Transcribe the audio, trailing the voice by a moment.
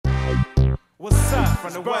What's up?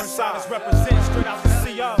 From the west side, let's represent straight out the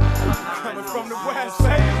CO. Coming from the west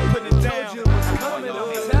side, putting it down.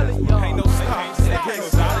 Ain't no second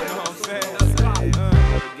solid, you know what I'm saying?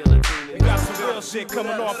 We got some real shit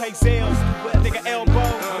coming off, hey Zales, nigga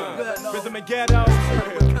Elbow, Rhythum and Ghetto.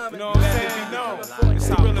 You know what I'm saying? It's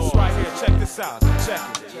the realest right here, check this out, check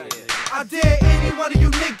it. I dare any one of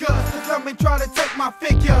you niggas to come and try to take my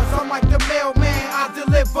figures. I'm like the mailman, I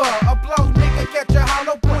deliver. A blow nigga, catch a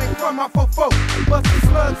hollow point from my fofo. Bustin'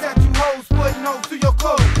 slugs at you hoes, putting holes to your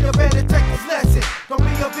clothes. You better take this lesson. Don't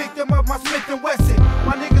be a victim of my Smith & Wesson.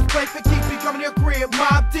 My niggas play for keeps, we coming to your crib,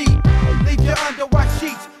 mob deep. Leave your underwash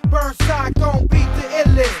sheets. Burnside gon' beat the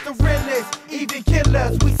illest, the realest, even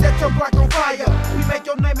killers. We set your block on fire. We make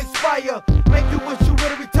your name expire. Make you wish you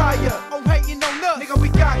would've retired. Oh, hating on us, nigga, we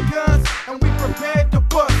got guns and we prepared to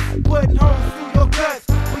bust. Putting holes through your guts.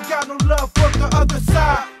 We got no love for the other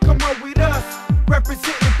side. Come on with us,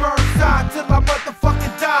 representing Burnside till I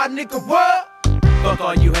motherfucking die, nigga. What? Fuck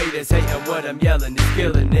all you haters hating what I'm yelling, it's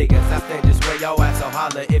killing niggas. I stand just where y'all at, so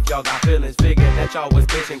holler if y'all got feelings. Figured that y'all was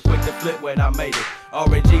bitching, quick to flip when I made it.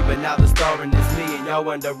 RNG, but now the starring is me and y'all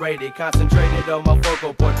underrated. Concentrated on my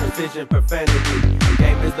focal point, precision, profanity.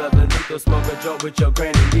 Game is loving lethal, smoke a joint with your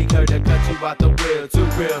granny. Need her to cut you out the wheel, too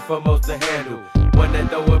real for most to handle. Wanna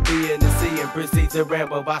throw a B in the sea and proceed to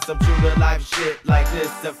ramble by some true to life shit like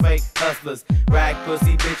this. The fake hustlers, rag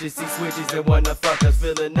pussy bitches, see switches and wanna fuck us.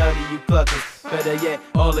 Feeling none of you cluckers. Better yet,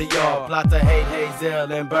 all of y'all plot to hate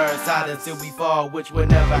Hazel and Burnside until we fall, which would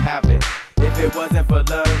never happen. If it wasn't for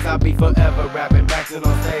lungs, I'd be forever rapping, maxing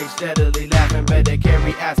on stage, steadily laughing. Better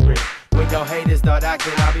carry aspirin. When your haters start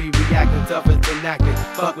acting, I'll be reacting tougher than acting.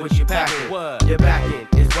 Fuck what you packing. Your backing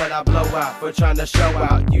is what I blow out for trying to show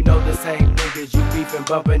out. You know the same niggas you beefing,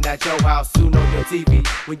 bumping at your house, soon on your TV.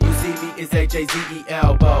 When you see me, it's H-A-Z-E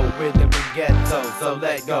elbow, Rhythum and Ghetto. So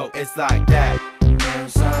let go, it's like that.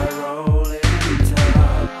 Burnside rolling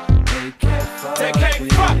tough, they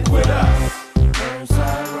can't fuck with us.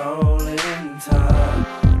 Burnside rolling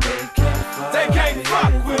tough, they can't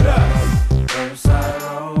fuck with us. Burnside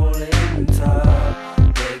rolling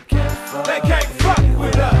tough, they can't fuck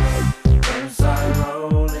with us. Burnside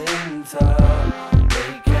rolling tough,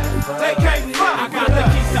 they can't fuck. I got the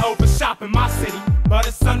keys to open shop in my city, but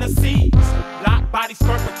it's under siege. Lock bodies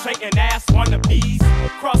perpetrating ass wannabes.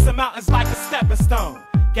 Cross the mountains like a stepping stone.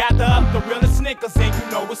 Gather up the realest niggas and you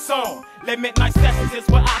know what's on. Late midnight sessions is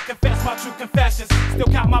where I confess my true confessions. Still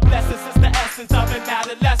count my blessings, it's the essence of an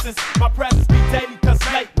adolescence. My presence be daily cause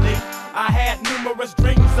lately I had numerous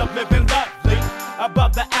dreams of living lovely.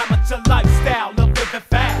 Above the amateur lifestyle of living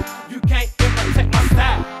fast. You can't imitate my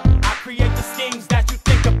style. I create the schemes that you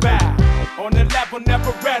think about. On the level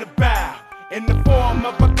never read about. In the form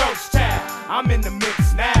of a ghost child. I'm in the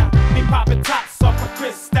mix now. Me popping tops off a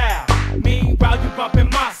Chris style. Meanwhile you bumping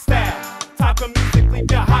my style. Type of music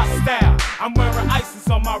leave you hostile. I'm wearing ices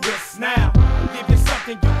on my wrists now.